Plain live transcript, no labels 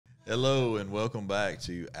Hello and welcome back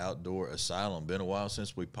to Outdoor Asylum. Been a while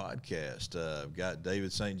since we podcast. I've got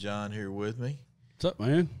David St. John here with me. What's up,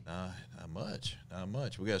 man? Not much.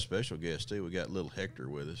 We got a special guest too. We got little Hector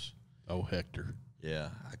with us. Oh, Hector.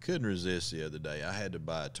 Yeah, I couldn't resist the other day. I had to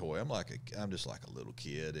buy a toy. I'm just like a little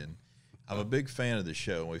kid, and I'm a big fan of the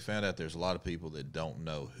show. And we found out there's a lot of people that don't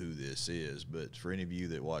know who this is. But for any of you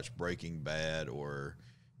that watch Breaking Bad or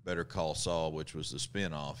Better Call Saul, which was the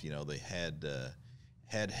spinoff,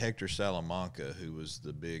 they had Hector Salamanca, who was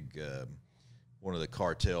the big one of the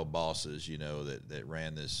cartel bosses, that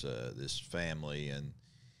ran this family, and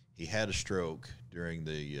he had a stroke during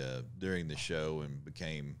the show and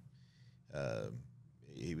became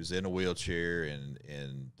he was in a wheelchair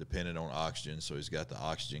and dependent on oxygen, so he's got the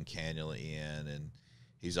oxygen cannula in, and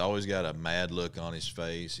he's always got a mad look on his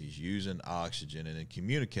face. He's using oxygen, and to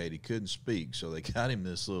communicate, he couldn't speak, so they got him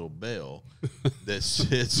this little bell that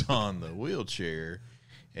sits on the wheelchair.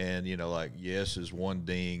 And yes is one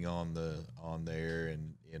ding on there,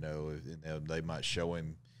 and they might show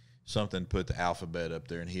him something, put the alphabet up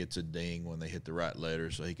there, and he hits a ding when they hit the right letter,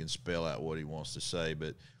 so he can spell out what he wants to say.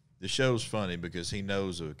 But the show's funny because he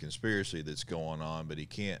knows of a conspiracy that's going on, but he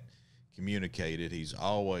can't communicate it. He's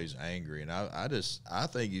always angry, and I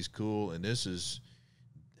think he's cool. And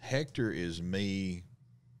Hector is me.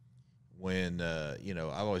 When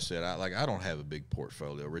I've always said I don't have a big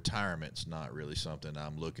portfolio. Retirement's not really something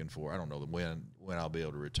I'm looking for. I don't know when I'll be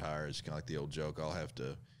able to retire. It's kind of like the old joke. I'll have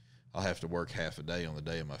to work half a day on the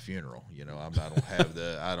day of my funeral.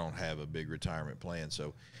 I don't have a big retirement plan.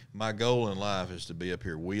 So my goal in life is to be up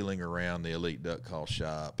here wheeling around the Elite Duck Call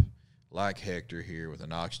shop like Hector here with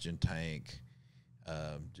an oxygen tank,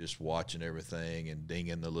 just watching everything and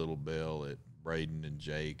dinging the little bell at Braden and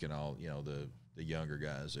Jake and all the younger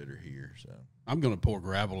guys that are here. So I'm going to pour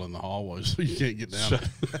gravel in the hallway so you can't get down.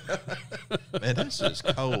 Man, this is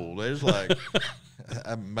cold. There's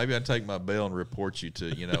maybe I take my bell and report you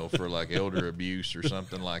to, for like elder abuse or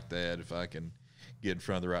something like that. If I can get in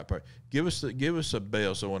front of the right part, give us a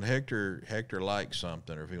bell. So when Hector likes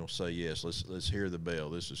something, or if he'll say yes, let's hear the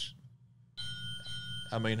bell.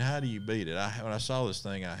 How do you beat it? When I saw this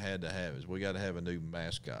thing, I had to have it. We got to have a new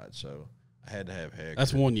mascot, so I had to have Hector.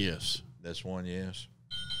 That's one yes. That's one yes.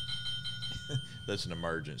 That's an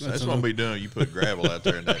emergency. That's what we'll be doing. You put gravel out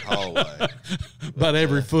there in that hallway. About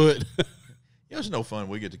every foot. It's no fun.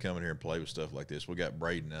 We get to come in here and play with stuff like this. We got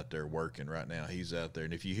Braden out there working right now. He's out there,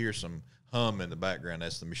 and if you hear some hum in the background,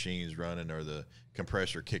 that's the machines running or the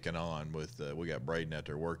compressor kicking on. We got Braden out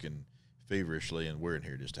there working feverishly, and we're in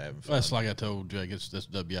here just having fun. That's like I told Jake. That's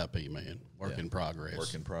WIP, man. Work in progress.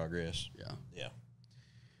 Work in progress. Yeah.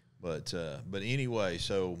 But anyway,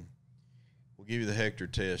 so we'll give you the Hector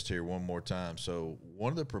test here one more time. So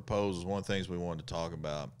one of the proposals, one of the things we wanted to talk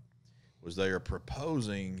about was they are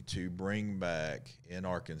proposing to bring back in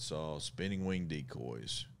Arkansas spinning wing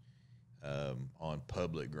decoys on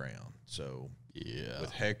public ground. So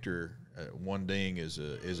with Hector, one ding is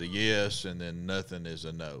a yes, and then nothing is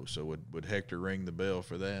a no. So would Hector ring the bell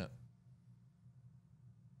for that?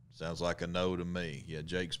 Sounds like a no to me. Yeah,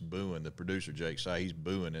 Jake's booing. The producer, Jake, he's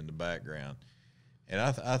booing in the background. And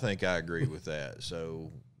I think I agree with that.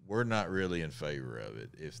 So we're not really in favor of it.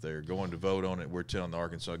 If they're going to vote on it, we're telling the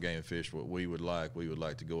Arkansas Game and Fish what we would like. We would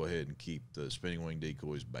like to go ahead and keep the spinning wing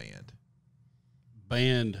decoys banned.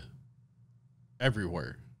 Banned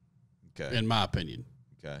everywhere. Okay. In my opinion.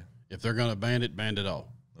 Okay. If they're going to ban it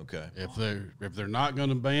all. Okay. If they're not going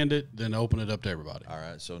to ban it, then open it up to everybody. All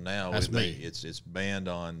right. So now That's me. It's banned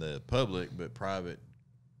on the public, but private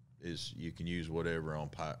is you can use whatever on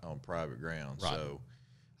private ground. Right. So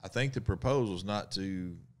I think the proposal is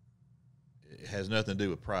it has nothing to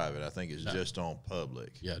do with private. I think it's just on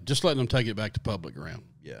public. Yeah, just letting them take it back to public ground.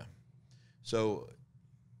 Yeah. So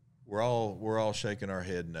we're all shaking our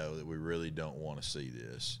head no, that we really don't want to see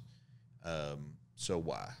this. So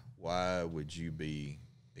why? Why would you be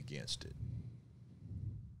against it?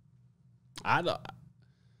 I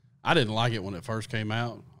didn't like it when it first came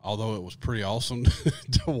out, although it was pretty awesome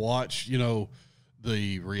to watch,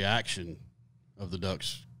 the reaction of the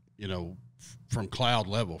ducks, from cloud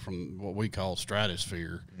level, from what we call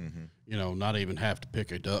stratosphere, not even have to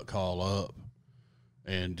pick a duck call up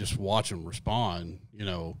and just watch them respond,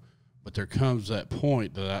 but there comes that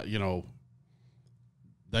point that,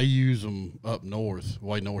 they use them up north,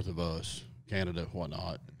 way north of us, Canada,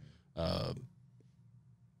 whatnot.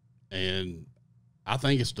 And I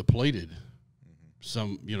think it's depleted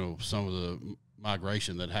some of the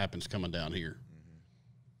migration that happens coming down here.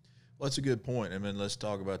 Well, that's a good point. I mean, let's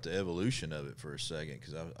talk about the evolution of it for a second,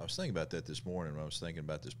 because I was thinking about that this morning when I was thinking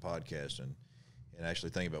about this podcast. And, and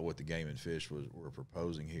actually think about what the Game and Fish were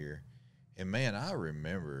proposing here. And, man, I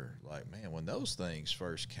remember, like, man, when those things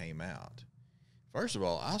first came out, first of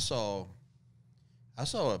all, I saw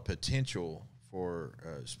a potential for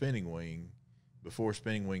spinning wing before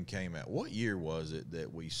spinning wing came out. What year was it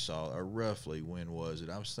that we saw, or roughly when was it?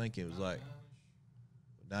 I was thinking it was like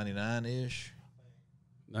 99-ish.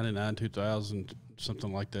 99, 2000,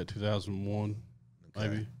 something like that, 2001, Okay.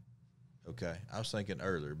 maybe. Okay, I was thinking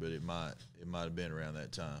earlier, but it might have been around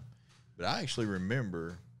that time. But I actually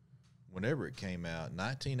remember whenever it came out,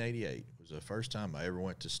 1988 was the first time I ever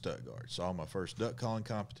went to Stuttgart. Saw my first duck calling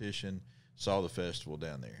competition, saw the festival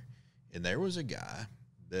down there. And there was a guy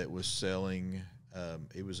that was selling,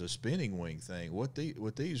 it was a spinning wing thing. What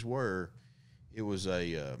these were, it was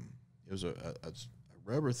a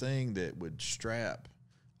rubber thing that would strap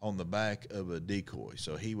on the back of a decoy.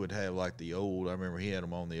 So he would have like the old, I remember he had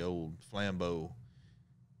them on the old Flambeau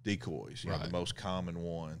decoys, you know, the most common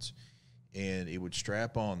ones. And it would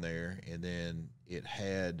strap on there, and then it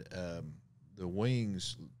had the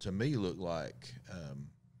wings, to me, looked like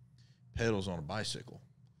pedals on a bicycle.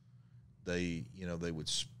 They would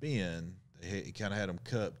spin. It kind of had them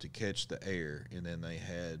cupped to catch the air, and then they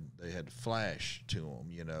had flash to them.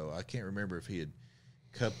 You know, I can't remember if he had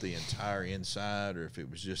cupped the entire inside or if it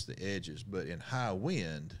was just the edges. But in high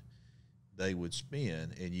wind, they would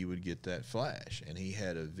spin, and you would get that flash. And he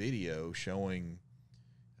had a video showing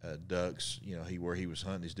ducks, you know, where he was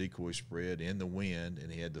hunting his decoy spread in the wind,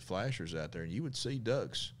 and he had the flashers out there, and you would see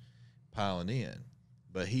ducks piling in.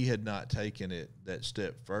 But he had not taken it that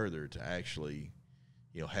step further to actually,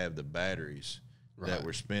 you know, have the batteries that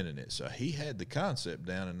were spinning it. So he had the concept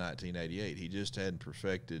down in 1988. He just hadn't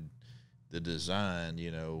perfected the design, you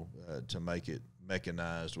know, to make it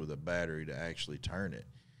mechanized with a battery to actually turn it.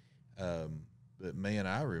 But man,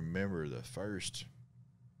 I remember the first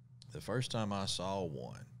time I saw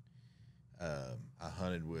one. I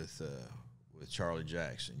hunted with Charlie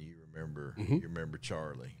Jackson. You remember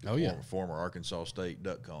Charlie? Oh yeah, former Arkansas State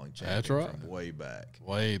duck calling champion. That's right, from way back.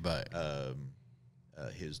 Way back.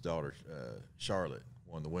 His daughter Charlotte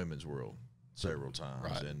won the women's world several times,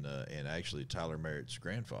 right. And actually Tyler Merritt's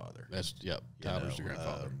grandfather. Tyler's the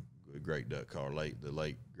grandfather. Great duck caller, the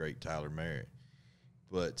late great Tyler Merritt.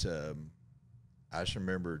 But I just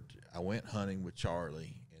remember I went hunting with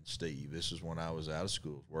Charlie and Steve. This is when I was out of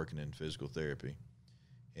school working in physical therapy,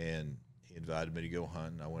 and he invited me to go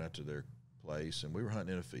hunting. I went out to their place, and we were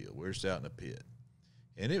hunting in a field. We were just out in a pit,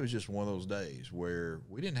 and it was just one of those days where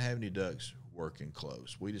we didn't have any ducks working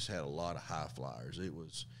close. We just had a lot of high flyers. It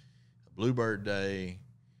was a bluebird day.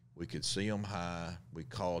 We could see them high. We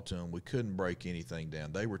called to them. We couldn't break anything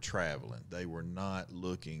down. They were traveling. They were not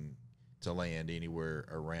looking to land anywhere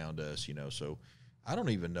around us, you know. So I don't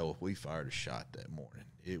even know if we fired a shot that morning.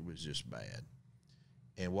 It was just bad.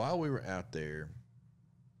 And while we were out there,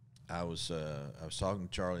 I was talking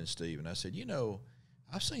to Charlie and Steve, and I said, you know,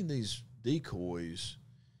 I've seen these decoys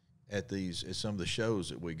at some of the shows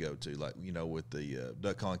that we go to, like, you know, with the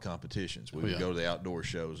duck calling competitions. We would go to the outdoor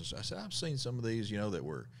shows. And so I said, I've seen some of these, you know, that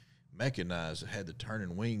were mechanized, that had the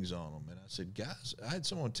turning wings on them. And I said, guys, I had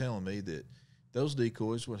someone telling me that those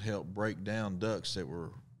decoys would help break down ducks that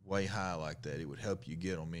were way high like that. It would help you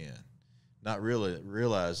get them in, not really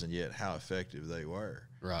realizing yet how effective they were.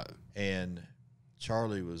 Right. And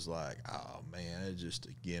Charlie was like, oh, man, it's just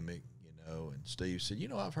a gimmick, you know. And Steve said, you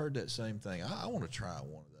know, I've heard that same thing. I want to try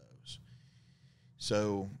one of those.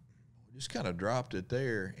 So we just kind of dropped it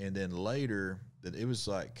there. And then later, it was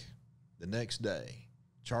like the next day,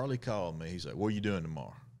 Charlie called me. He's like, what are you doing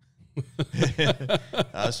tomorrow?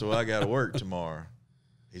 I said, well, I got to work tomorrow.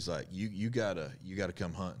 He's like, you gotta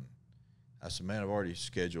come hunting. I said, man, I've already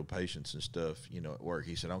scheduled patients and stuff, you know, at work.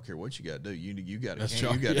 He said, I don't care what you got to do. You got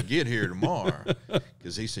to get here tomorrow.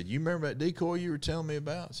 Because he said, you remember that decoy you were telling me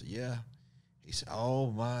about? I said, yeah. He said,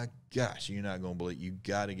 oh my gosh, you're not going to believe. You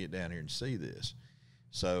got to get down here and see this.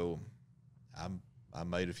 So I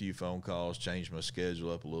made a few phone calls, changed my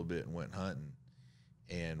schedule up a little bit, and went hunting,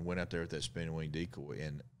 and went out there with that spinning wing decoy.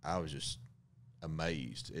 And I was just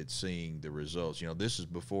amazed at seeing the results. You know, this is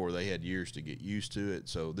before they had years to get used to it.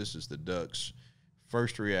 So this is the ducks'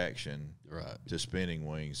 first reaction to spinning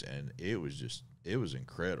wings, and it was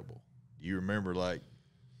incredible. You remember, like,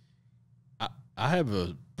 I have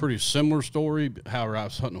a pretty similar story. However, I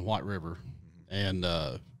was hunting White River, and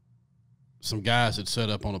some guys had set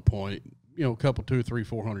up on a point, you know, a couple, 200, 300,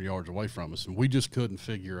 400 yards away from us, and we just couldn't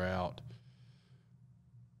figure out.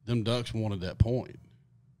 Them ducks wanted that point.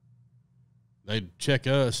 They'd check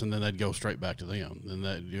us, and then they'd go straight back to them. Then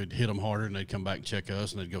they'd hit them harder, and they'd come back and check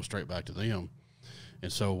us, and they'd go straight back to them.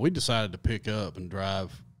 And so we decided to pick up and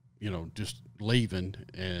drive just leaving,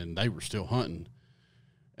 and they were still hunting.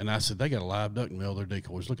 And I said, they got a live duck in the middle of their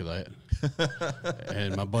decoys. Look at that.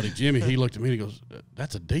 And my buddy Jimmy, he looked at me and he goes,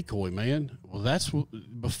 that's a decoy, man. Well, that's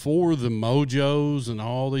before the mojos and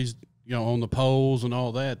all these, on the poles and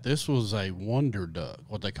all that. This was a wonder duck,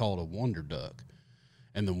 what they called a wonder duck.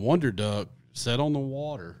 And the wonder duck sat on the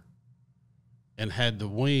water and had the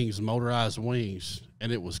wings, motorized wings,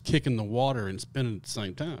 and it was kicking the water and spinning at the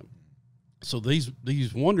same time. So these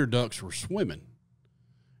wonder ducks were swimming.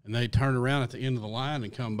 And they turn around at the end of the line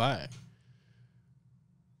and come back.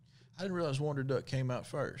 I didn't realize Wonder Duck came out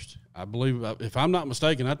first. I believe, if I'm not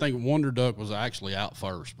mistaken, I think Wonder Duck was actually out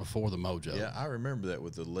first before the mojo. Yeah, I remember that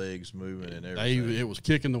with the legs moving and everything. It was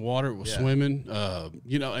kicking the water. It was swimming.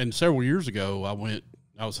 And several years ago,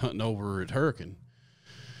 I was hunting over at Hurricane.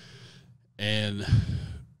 And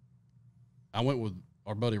I went with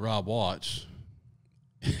our buddy Rob Watts.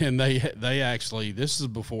 And they actually, this is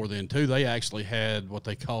before then too, they actually had what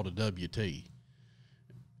they called a WT.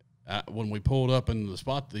 When we pulled up in the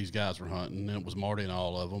spot that these guys were hunting, and it was Marty and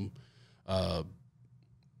all of them,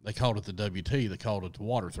 they called it the WT. They called it the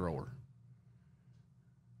water thrower.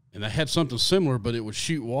 And they had something similar, but it would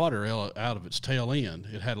shoot water out of its tail end.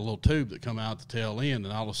 It had a little tube that come out the tail end,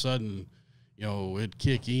 and all of a sudden, it'd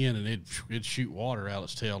kick in and it'd shoot water out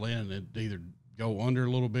its tail end, and it'd either go under a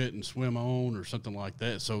little bit and swim on or something like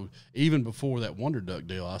that. So even before that Wonder Duck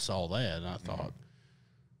deal, I saw that, and I thought,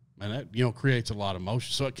 man, that, creates a lot of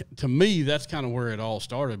motion. So to me, that's kind of where it all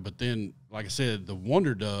started. But then, like I said, the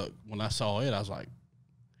Wonder Duck, when I saw it, I was like,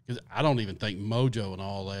 because I don't even think mojo and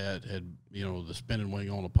all that had, the spinning wing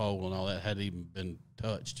on the pole and all that had even been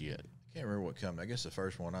touched yet. I can't remember what company. I guess the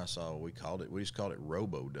first one I saw, we just called it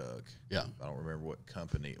Robo Duck. Yeah. I don't remember what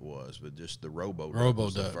company it was, but just the Robo Duck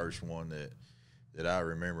was the first one that I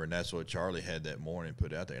remember, and that's what Charlie had that morning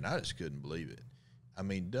put out there, and I just couldn't believe it. I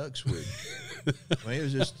mean, ducks would. It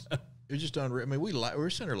was just unreal. I mean, we were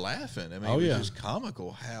sitting there laughing. I mean, it was just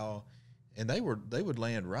comical how, and they would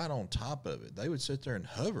land right on top of it. They would sit there and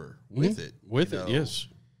hover with it. Yes.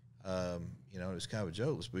 It's kind of a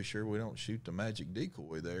joke. Let's be sure we don't shoot the magic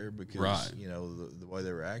decoy there because the way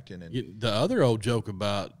they were acting. And the other old joke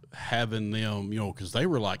about having them, because they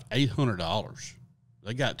were like $800.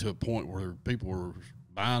 They got to a point where people were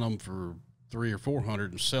buying them for $300 or $400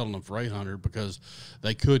 and selling them for $800 because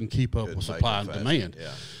they couldn't keep up with supply and demand.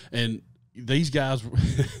 Yeah. And these guys,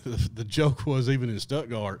 the joke was, even in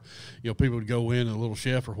Stuttgart, people would go in a little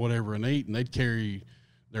chef or whatever and eat, and they'd carry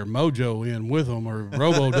their mojo in with them or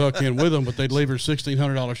Robo Duck in with them, but they'd leave her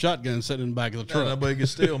 $1,600 shotgun sitting in the back of the truck. Nobody could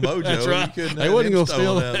steal mojo. That's right. They wasn't going to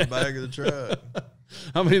steal out of the back of the truck.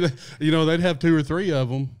 I mean, they'd have 2 or 3 of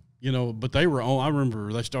them. But they were on. I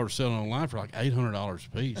remember they started selling online for like $800 a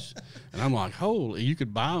piece, and I'm like, holy! You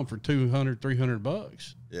could buy them for $200,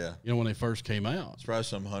 $300. Yeah. When they first came out. It's probably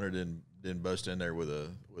some hunter didn't bust in there with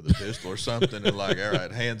a pistol or something, and like, all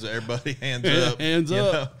right, everybody hands up, hands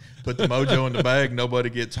up. Put the mojo in the bag,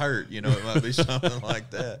 nobody gets hurt. It might be something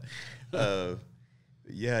like that.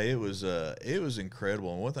 It was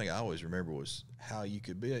incredible. And one thing I always remember was how you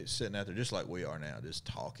could be sitting out there just like we are now, just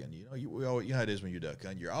talking. You know how it is when you're duck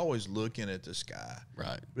hunting. You're always looking at the sky.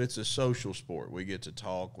 Right. But it's a social sport. We get to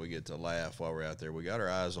talk. We get to laugh while we're out there. We got our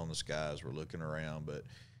eyes on the skies. We're looking around, but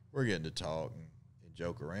we're getting to talk and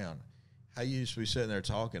joke around. How you used to be sitting there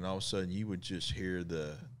talking, all of a sudden you would just hear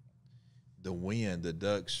the wind, the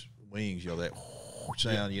duck's wings, that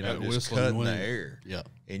sound, just cutting the air. Yeah.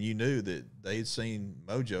 And you knew that they'd seen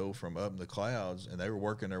mojo from up in the clouds, and they were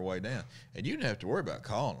working their way down. And you didn't have to worry about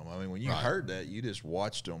calling them. I mean, when you heard that, you just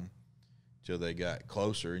watched them till they got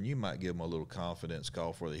closer, and you might give them a little confidence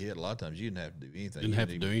call before they hit. A lot of times you didn't have to do anything.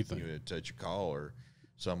 You had to touch your call or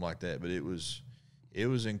something like that. But it was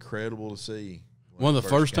incredible to see. One of the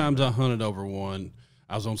first times I hunted over one,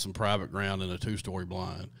 I was on some private ground in a 2-story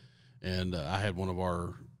blind, and I had one of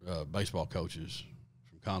our baseball coaches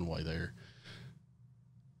from Conway there.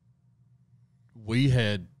 We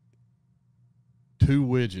had 2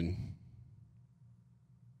 widgeon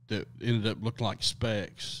that ended up looking like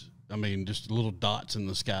specks. I mean, just little dots in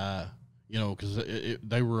the sky, because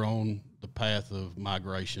they were on the path of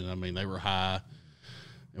migration. I mean, they were high,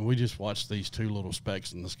 and we just watched these 2 little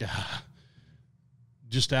specks in the sky.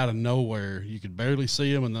 Just out of nowhere, you could barely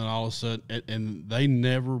see them, and then all of a sudden, and they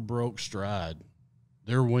never broke stride.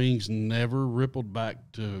 Their wings never rippled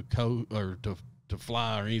back to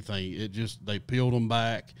fly or anything. It just, they peeled them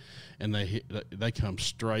back, and they come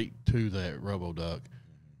straight to that Robo Duck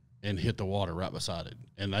and hit the water right beside it.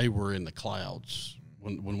 And they were in the clouds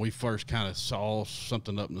when we first kind of saw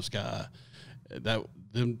something up in the sky.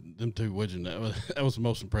 Them 2 widgeon, that was the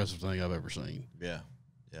most impressive thing I've ever seen. Yeah.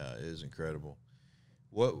 Yeah, it is incredible.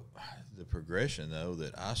 What the progression though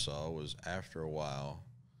that I saw was after a while,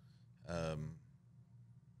 um,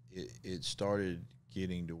 it started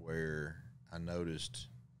getting to where I noticed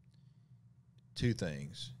two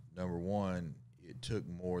things. Number one, it took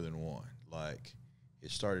more than one. Like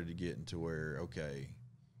it started to get into where, okay,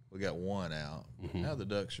 we got one out. Mm-hmm. Now the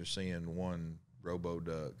ducks are seeing one robo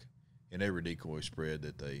duck in every decoy spread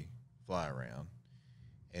that they fly around.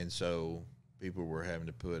 And so people were having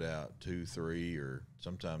to put out 2, 3, or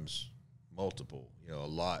sometimes multiple, a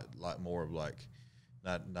lot more of like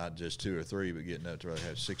not just 2 or 3, but getting up to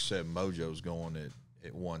have 6, 7 mojos going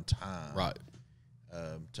at one time. Right.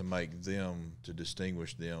 To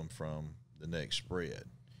distinguish them from the next spread.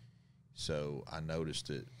 So I noticed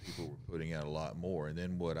that people were putting out a lot more. And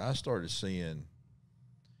then what I started seeing,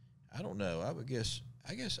 I don't know, I guess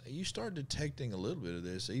you start detecting a little bit of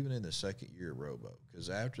this even in the second year of Robo, because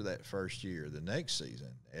after that first year, the next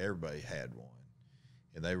season, everybody had one.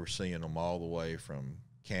 And they were seeing them all the way from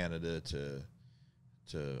Canada to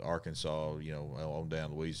Arkansas, on down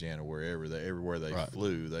to Louisiana, everywhere they right.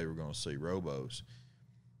 flew, they were going to see Robos.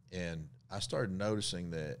 And I started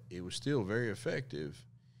noticing that it was still very effective,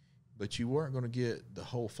 but you weren't going to get the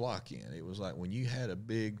whole flock in. It was like when you had a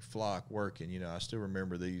big flock working, I still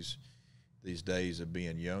remember these days of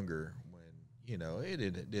being younger when,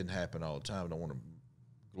 it didn't happen all the time. I don't want to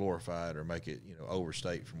glorify it or make it,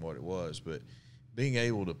 overstate from what it was, but being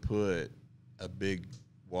able to put a big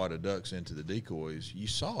wad of ducks into the decoys, you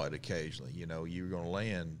saw it occasionally. You were going to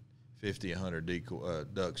land 50,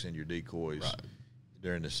 100 ducks in your decoys right.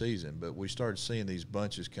 during the season. But we started seeing these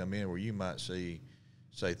bunches come in where you might see,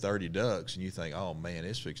 say, 30 ducks, and you think, oh, man,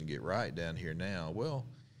 it's fixing to get right down here now. Well,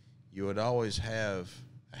 you would always have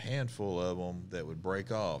a handful of them that would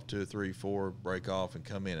break off, 2 or 3, 4 break off and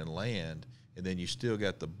come in and land, and then you still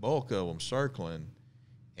got the bulk of them circling,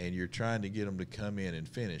 and you're trying to get them to come in and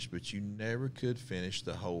finish, but you never could finish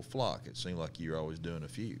the whole flock. It seemed like you were always doing a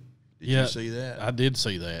few. Did you see that? I did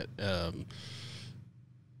see that.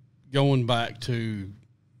 Going back to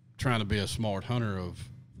trying to be a smart hunter of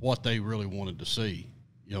what they really wanted to see,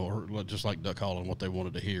 or just like duck calling, what they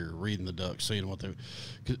wanted to hear, reading the ducks, seeing what they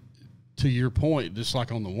 – to your point, just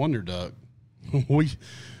like on the Wonder Duck,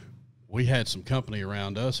 we had some company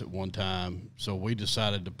around us at one time, so we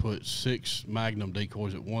decided to put 6 Magnum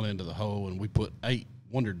decoys at one end of the hole, and we put 8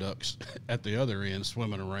 Wonder Ducks at the other end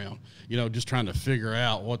swimming around, just trying to figure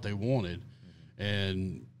out what they wanted.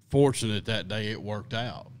 And fortunate that day it worked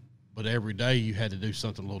out. But every day you had to do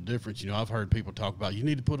something a little different. I've heard people talk about you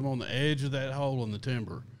need to put them on the edge of that hole in the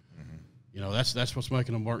timber. That's what's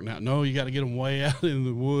making them work now. No, you got to get them way out in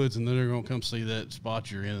the woods, and then they're going to come see that spot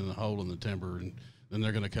you're in the hole in the timber, and then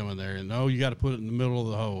they're going to come in there. And, no, you got to put it in the middle of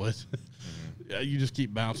the hole. You just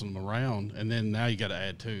keep bouncing them around, and then now you got to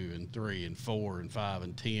add 2 and 3 and 4 and 5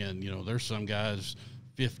 and 10. There's some guys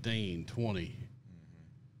 15, 20.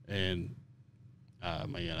 And,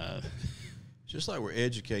 just like we're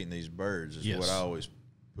educating these birds is what I always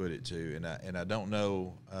put it to. And I don't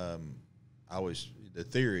know, the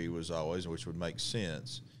theory was always, which would make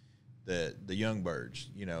sense, that the young birds,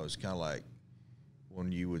 it's kind of like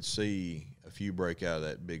when you would see a few break out of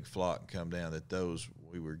that big flock and come down, that those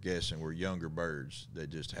we were guessing were younger birds that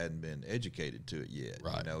just hadn't been educated to it yet.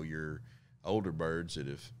 Right. Your older birds that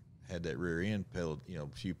have had that rear end pellet, a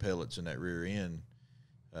few pellets in that rear end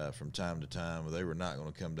from time to time, they were not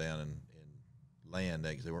going to come down and land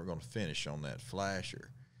that because they weren't going to finish on that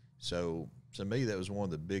flasher. So to me, that was one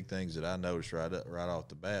of the big things that I noticed right off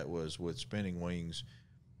the bat was with spinning wings,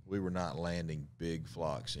 we were not landing big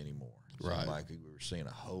flocks anymore. Right. Like we were seeing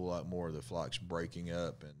a whole lot more of the flocks breaking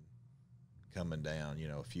up and coming down,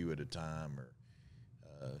 a few at a time, or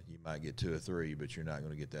you might get 2 or 3, but you're not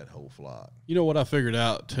going to get that whole flock. What I figured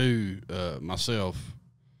out too, myself,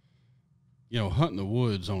 hunting the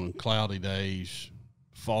woods on cloudy days,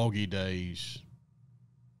 foggy days,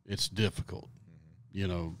 it's difficult.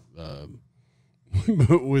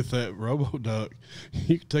 With that robo duck,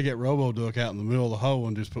 you can take that robo duck out in the middle of the hole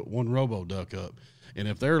and just put one robo duck up. And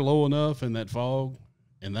if they're low enough in that fog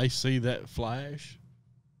and they see that flash,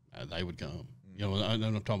 they would come.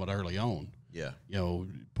 I'm talking about early on. Yeah.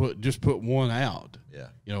 Put one out.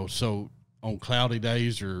 Yeah. So on cloudy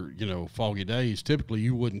days or, foggy days, typically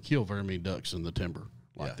you wouldn't kill very many ducks in the timber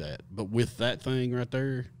like that. But with that thing right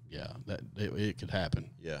there, it could happen.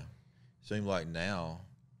 Yeah. Seems like now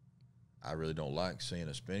I really don't like seeing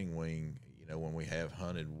a spinning wing. When we have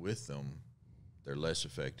hunted with them, they're less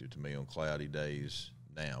effective to me on cloudy days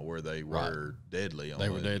now, where they were deadly. They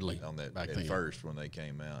were deadly on that back at then. First when they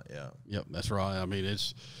came out. Yeah. Yep, that's right.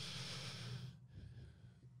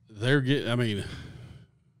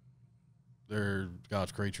 they're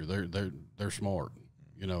God's creature. They're smart.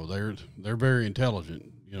 You know, they're very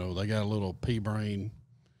intelligent. You know, they got a little pea brain,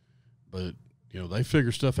 but you know, they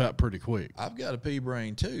figure stuff out pretty quick. I've got a pea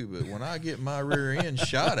brain too, but when I get my rear end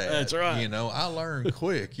shot at, that's right. You know, I learn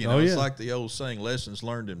quick. You know, it's like the old saying, "Lessons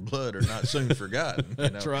learned in blood are not soon forgotten." You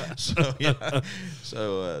That's know? right. So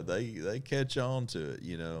yeah, they catch on to it.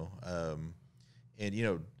 You know, and you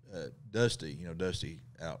know, Dusty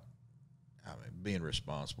out, being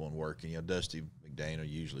responsible and working. You know, Dusty McDaniel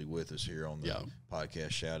usually with us here on the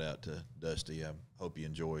podcast. Shout out to Dusty. I hope you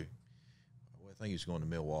enjoy. I think he's going to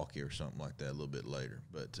Milwaukee or something like that a little bit later.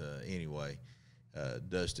 But anyway,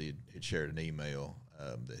 Dusty had shared an email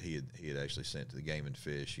that he had actually sent to the Game and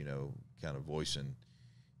Fish, you know, kind of voicing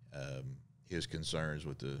his concerns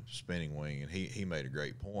with the spinning wing. And he made a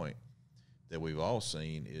great point that we've all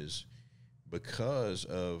seen is because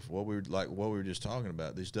of what we were just talking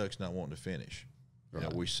about, these ducks not wanting to finish. Right. You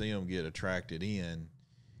know, we see them get attracted in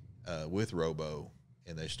with robo,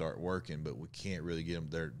 and they start working, but we can't really get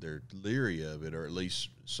them. They're leery of it, or at least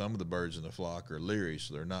some of the birds in the flock are leery,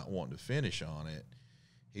 so they're not wanting to finish on it.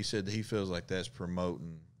 He said that he feels like that's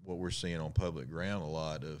promoting what we're seeing on public ground a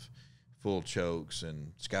lot of full chokes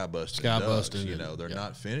and sky busting ducks. You know, they're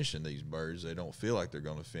not finishing these birds. They don't feel like they're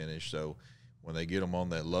going to finish. So when they get them on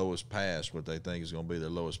that lowest pass, what they think is going to be their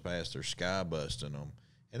lowest pass, they're sky busting them.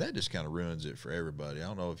 And that just kind of ruins it for everybody. I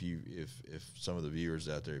don't know if some of the viewers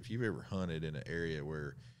out there, if you've ever hunted in an area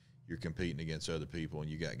where you're competing against other people and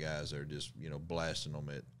you got guys that are just, you know, blasting them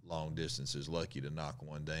at long distances, lucky to knock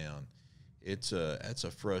one down. That's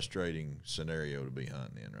a frustrating scenario to be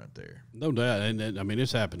hunting in right there. No doubt. And I mean,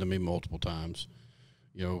 it's happened to me multiple times.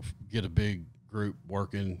 You know, get a big group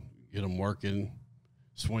working, get them working,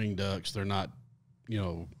 swing ducks. They're not, you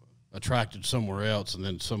know, attracted somewhere else, and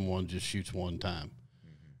then someone just shoots one time.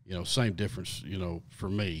 You know, same difference, you know, for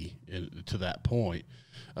me to that point.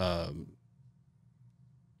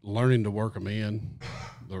 Learning to work them in,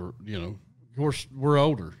 you know, of course, we're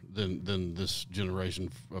older than this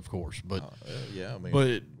generation, of course. But yeah, I mean,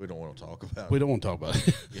 but we don't want to talk about it. We don't want to talk about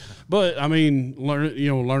it. Yeah. But, I mean,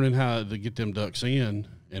 learning how to get them ducks in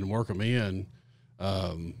and work them in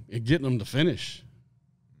and getting them to finish,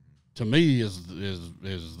 to me, is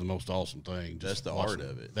the most awesome thing. That's the heart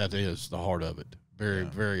of it. That is the heart of it.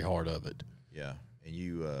 Very hard of it. Yeah, and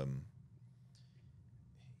you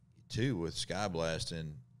too with sky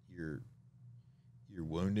blasting, you're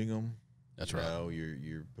wounding them. That's right.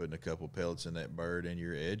 You're putting a couple pellets in that bird, and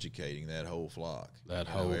you're educating that whole flock.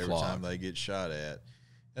 Every time they get shot at.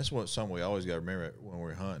 That's something we always got to remember when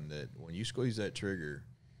we're hunting, that when you squeeze that trigger,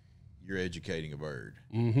 you're educating a bird.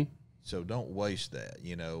 Mm-hmm. So don't waste that.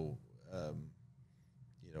 You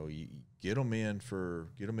get them in for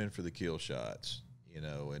the kill shots. You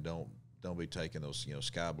know, and don't be taking those, you know,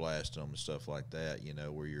 sky blasting them and stuff like that, you know,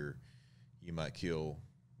 where you're going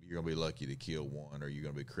to be lucky to kill one, or you're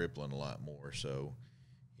going to be crippling a lot more. So,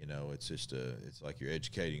 you know, it's just it's like you're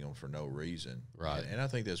educating them for no reason. Right. And I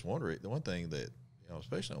think that's the one thing that, you know,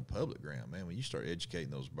 especially on public ground, man, when you start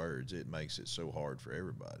educating those birds, it makes it so hard for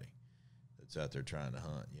everybody that's out there trying to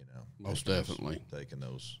hunt, you know. Most definitely. Taking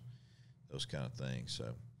those kind of things.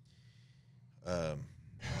 So,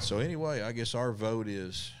 so anyway, I guess our vote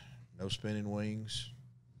is no spinning wings.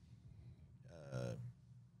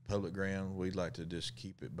 Public ground, we'd like to just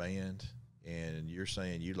keep it banned. And you're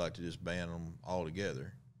saying you'd like to just ban them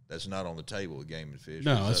altogether. That's not on the table with Game and Fish.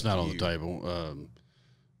 No, that's not on the table.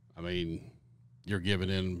 I mean, you're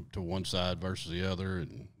giving in to one side versus the other.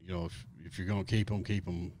 And, you know, if you're going to keep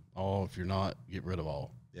them all. If you're not, get rid of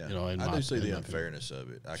all. Yeah, you know, I do see the unfairness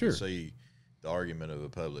of it. I can see the argument of a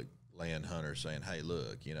public land hunter saying, hey,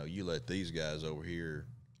 look, you know, you let these guys over here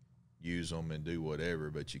use them and do whatever,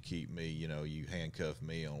 but you keep me, you know, you handcuff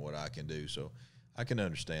me on what I can do. So I can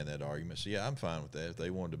understand that argument. So, yeah, I'm fine with that. If they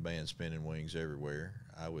wanted to ban spinning wings everywhere,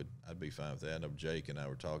 I'd be fine with that. I know Jake and I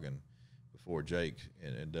were talking before. Jake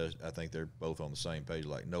and I think they're both on the same page,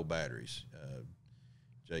 like no batteries.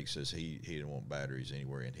 Jake says he didn't want batteries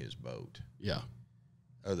anywhere in his boat. Yeah.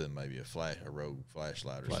 Other than maybe a rogue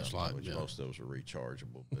flashlight or something, which most of those are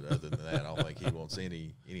rechargeable. But other than that, I don't think he wants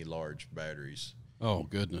any large batteries. Oh,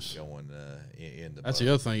 goodness. Going in the That's boat.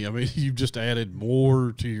 the other thing. I mean, you've just added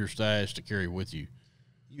more to your stash to carry with you.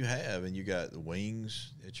 You have, and you got the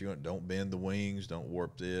wings that you don't bend the wings, don't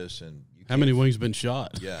warp this, and how many wings been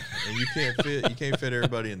shot? Yeah, and you can't fit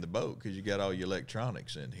everybody in the boat because you got all your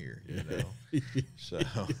electronics in here, you know. So,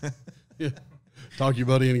 yeah. Talk your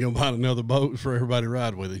buddy into going to find another boat for everybody to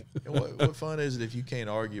ride with him. what fun is it if you can't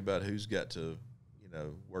argue about who's got to,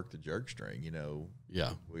 work the jerk string.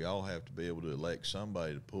 Yeah. We all have to be able to elect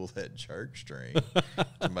somebody to pull that jerk string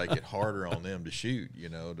to make it harder on them to shoot,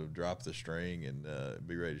 to drop the string and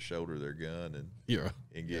be ready to shoulder their gun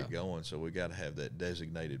and get going. So we got to have that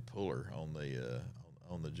designated puller on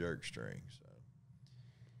the jerk string. So,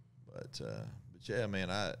 but yeah, man,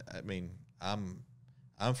 I mean,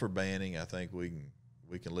 I'm for banning. I think we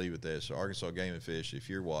can leave it there. So Arkansas Game and Fish, if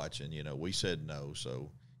you're watching, we said no, so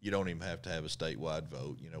you don't even have to have a statewide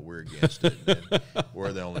vote. We're against it. And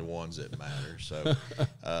we're the only ones that matter. So,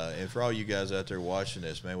 and for all you guys out there watching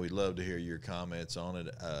this, man, we'd love to hear your comments on it.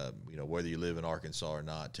 Whether you live in Arkansas or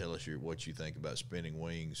not, tell us what you think about spinning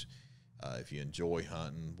wings. If you enjoy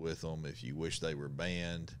hunting with them, if you wish they were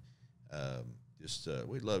banned,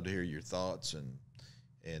 we'd love to hear your thoughts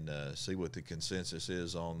and see what the consensus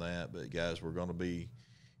is on that. But guys, we're going to be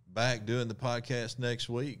back doing the podcast next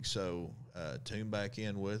week, so tune back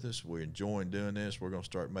in with us. We're enjoying doing this. We're going to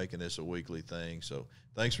start making this a weekly thing. So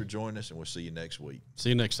thanks for joining us, and we'll see you next week. See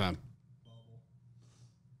you next time.